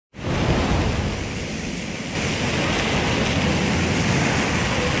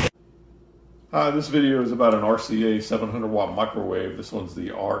Hi, this video is about an RCA 700 watt microwave. This one's the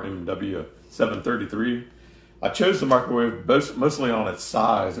RMW733. I chose the microwave mostly on its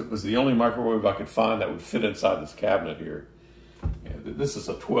size. It was the only microwave I could find that would fit inside this cabinet here. And this is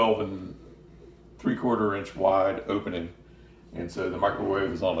a 12 3/4 inch wide opening. And so the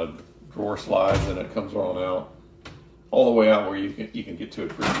microwave is on a drawer slides and it comes on out all the way out where you can get to it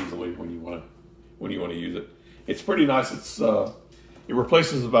pretty easily when you want to use it. It's pretty nice. It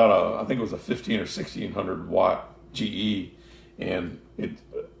replaces about I think it was a 15 or 1600 watt GE, and it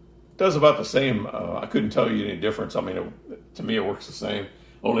does about the same. I couldn't tell you any difference. I mean, to me it works the same,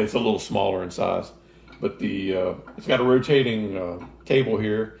 only it's a little smaller in size. But it's got a rotating table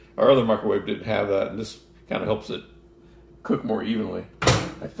here. Our other microwave didn't have that, and this kind of helps it cook more evenly,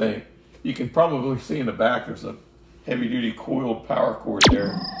 I think. You can probably see in the back there's a heavy-duty coiled power cord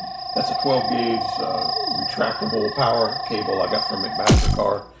there. That's a 12-gauge retractable power cable I got from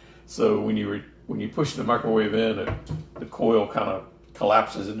McMaster-Carr. So when you push the microwave in, the coil kind of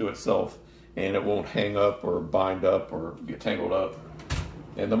collapses into itself, and it won't hang up or bind up or get tangled up.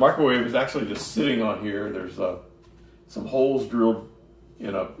 And the microwave is actually just sitting on here. There's some holes drilled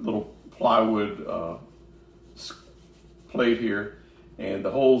in a little plywood plate here, and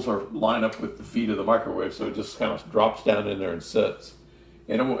the holes are lined up with the feet of the microwave, so it just kind of drops down in there and sits.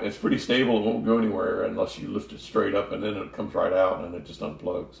 And it's pretty stable. It won't go anywhere unless you lift it straight up, and then it comes right out and it just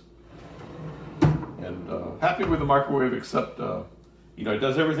unplugs. And happy with the microwave, except it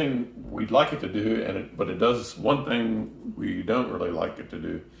does everything we'd like it to do, but it does one thing we don't really like it to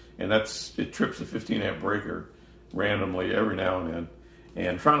do, and that's it trips a 15 amp breaker randomly every now and then.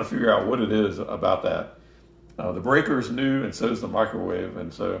 And trying to figure out what it is about that. The breaker is new, and so is the microwave,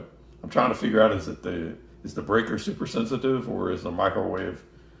 and so I'm trying to figure out, is the breaker super sensitive, or is the microwave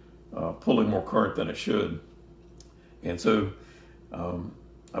pulling more current than it should? And so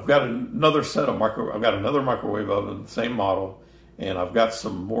I've got another microwave oven, same model, and I've got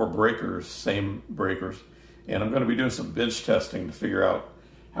some more breakers, same breakers, and I'm going to be doing some bench testing to figure out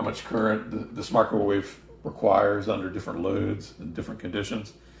how much current this microwave requires under different loads and different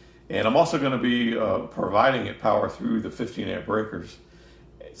conditions. And I'm also going to be providing it power through the 15 amp breakers.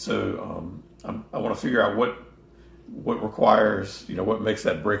 So I want to figure out what requires, what makes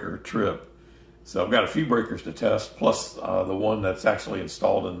that breaker trip. So I've got a few breakers to test, plus the one that's actually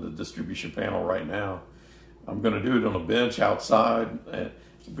installed in the distribution panel right now. I'm going to do it on a bench outside, and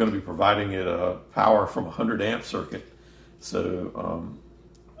I'm going to be providing it power from a 100 amp circuit. So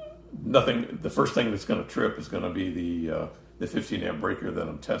the first thing that's going to trip is going to be the 15 amp breaker that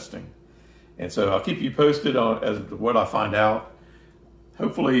I'm testing. And so I'll keep you posted on as to what I find out.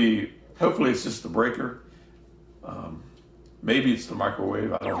 Hopefully it's just the breaker. Maybe it's the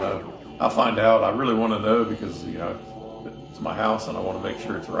microwave. I don't know. I'll find out. I really want to know because it's my house and I want to make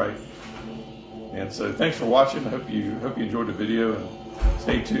sure it's right. And so thanks for watching. I hope you enjoyed the video, and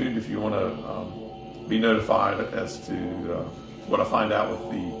stay tuned if you want to be notified as to what I find out with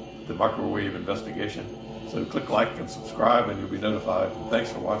the microwave investigation. So click like and subscribe and you'll be notified. And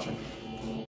thanks for watching.